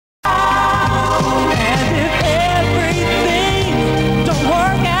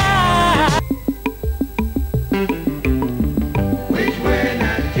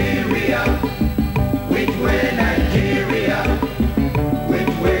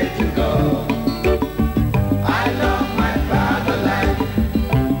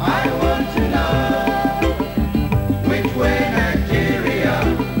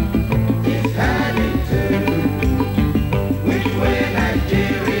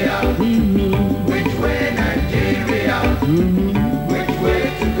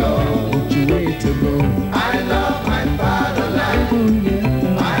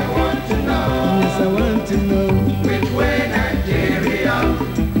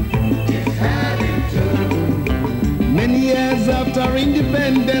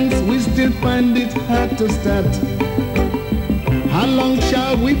still find it hard to start. How long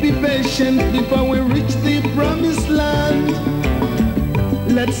shall we be patient before we reach the promised land?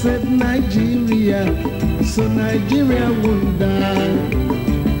 Let's save Nigeria, so Nigeria won't die.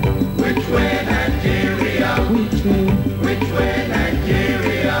 Which way, Nigeria? Which way? Which way,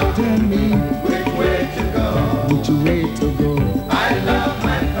 Nigeria? Tell me, which way to go? which way to go? I love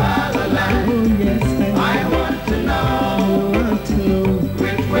my fatherland. Oh yes, I want to know. I want to know.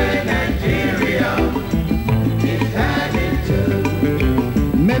 Which way Nigeria is headed to?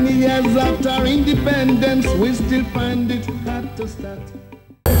 Many years after independence, we still find it hard to start.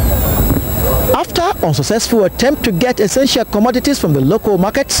 After unsuccessful attempt to get essential commodities from the local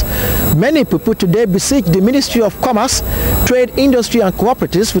markets, many people today beseech the Ministry of Commerce, Trade, Industry and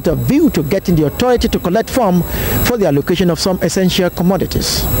Cooperatives with a view to getting the authority to collect funds for the allocation of some essential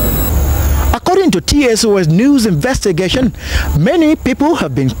commodities. According to TSOS news investigation, many people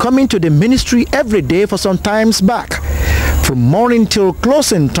have been coming to the ministry every day for some times back. From morning till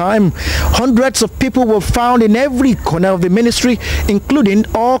closing time, hundreds of people were found in every corner of the ministry, including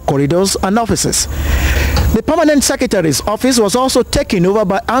all corridors and offices. The Permanent Secretary's office was also taken over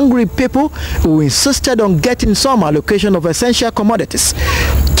by angry people who insisted on getting some allocation of essential commodities.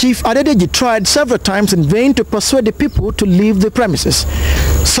 Chief Adedeji tried several times in vain to persuade the people to leave the premises.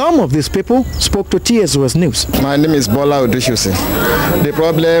 Some of these people spoke to TSOS News. My name is Bola Odushusi. The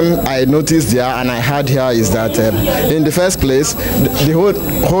problem I noticed there and I had here is that in the first place, the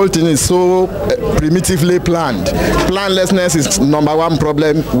whole thing is so primitively planned. Planlessness is number one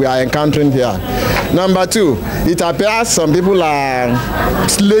problem we are encountering here. Number two, it appears some people are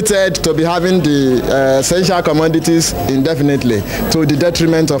slated to be having the essential commodities indefinitely to the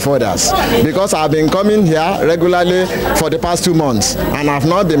detriment of others. Because I've been coming here regularly for the past 2 months and I've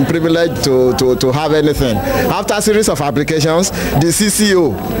not been privileged to have anything. After a series of applications, the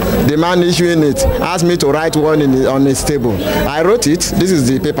CCO, the man issuing it, asked me to write one on his table. I wrote it, this is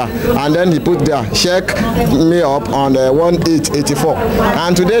the paper, and then he put there, check me up on 1884.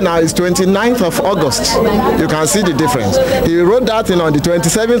 And today now is 29th of August. You can see the difference. He wrote that in on the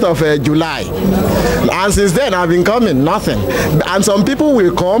 27th of July. And since then I've been coming, nothing. And some people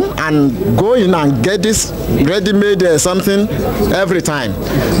will come and go in and get this ready-made something every time.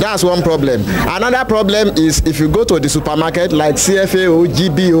 That's one problem. Another problem is if you go to the supermarket like CFAO,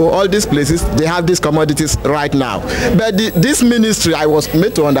 GBO, all these places, they have these commodities right now. But this ministry, I was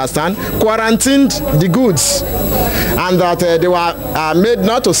made to understand, quarantined the goods and that they were made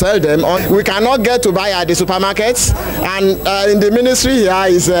not to sell them. We cannot get to buy at the supermarkets, and in the ministry here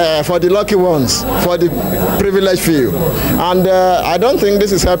is for the lucky ones, for the privileged few. And I don't think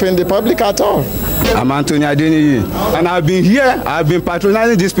this is helping the public at all. I'm Anthony Adeniyi, and I've been here, I've been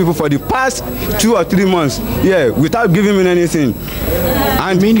patronizing these people for the past 2 or 3 months, without giving me anything.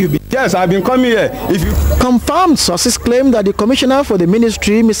 And yes, I've been coming here. If you confirmed sources claim that the commissioner for the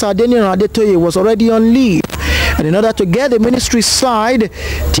ministry, Mr. Adeniran Adetoye, was already on leave. And in order to get the ministry's side,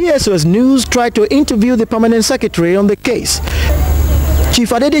 TSOS News tried to interview the permanent secretary on the case. Chief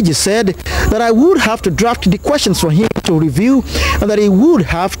Adedeji said that I would have to draft the questions for him to review and that he would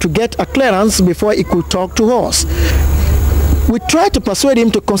have to get a clearance before he could talk to us. We tried to persuade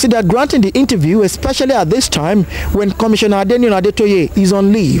him to consider granting the interview, especially at this time when Commissioner Adeniran Adetoye is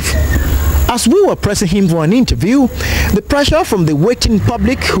on leave. As we were pressing him for an interview, the pressure from the waiting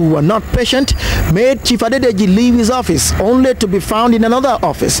public who were not patient made Chief Adedeji leave his office, only to be found in another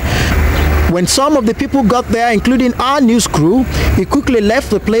office. When some of the people got there, including our news crew, he quickly left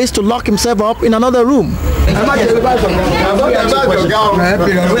the place to lock himself up in another room. The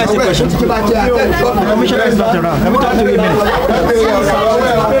commissioner is not around. Let me talk to you a minute.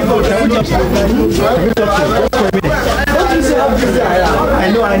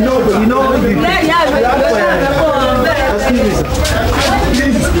 I know, but you know. Excuse me, sir.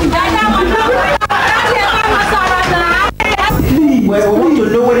 Well, we want to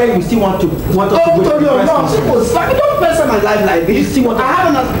know whether you still want us to go to the press. Don't person my life like this. You still want to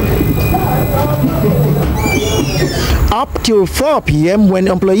Up till 4 p.m. when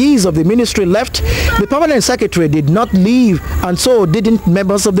employees of the ministry left, the permanent secretary did not leave, and so didn't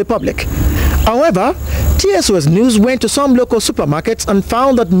members of the public. However, TSOS News went to some local supermarkets and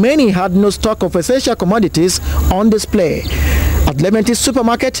found that many had no stock of essential commodities on display. At Leventis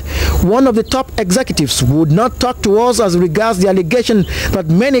Supermarket, one of the top executives would not talk to us as regards the allegation that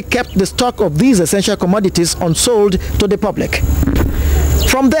many kept the stock of these essential commodities unsold to the public.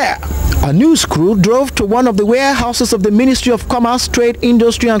 From there, a news crew drove to one of the warehouses of the Ministry of Commerce, Trade,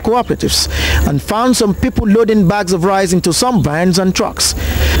 Industry and Cooperatives and found some people loading bags of rice into some vans and trucks.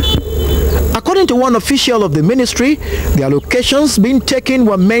 According to one official of the ministry, the allocations being taken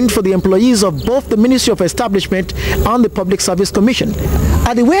were meant for the employees of both the Ministry of Establishment and the Public Service Commission.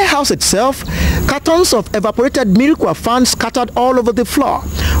 At the warehouse itself, cartons of evaporated milk were found scattered all over the floor.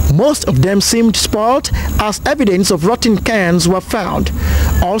 Most of them seemed spoiled as evidence of rotting cans were found.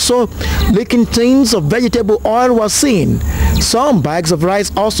 Also, leaking tins of vegetable oil were seen. Some bags of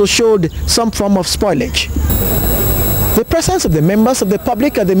rice also showed some form of spoilage. The presence of the members of the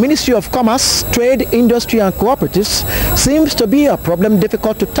public at the Ministry of Commerce, Trade, Industry and Cooperatives seems to be a problem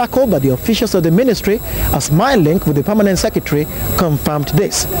difficult to tackle by the officials of the ministry, as my link with the Permanent Secretary confirmed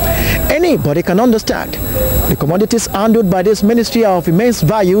this. Anybody can understand the commodities handled by this ministry are of immense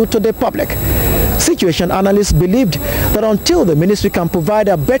value to the public. Situation analysts believed that until the ministry can provide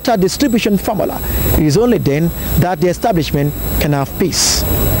a better distribution formula, it is only then that the establishment can have peace.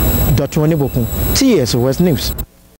 Dotun, Onibokun, TSOS News.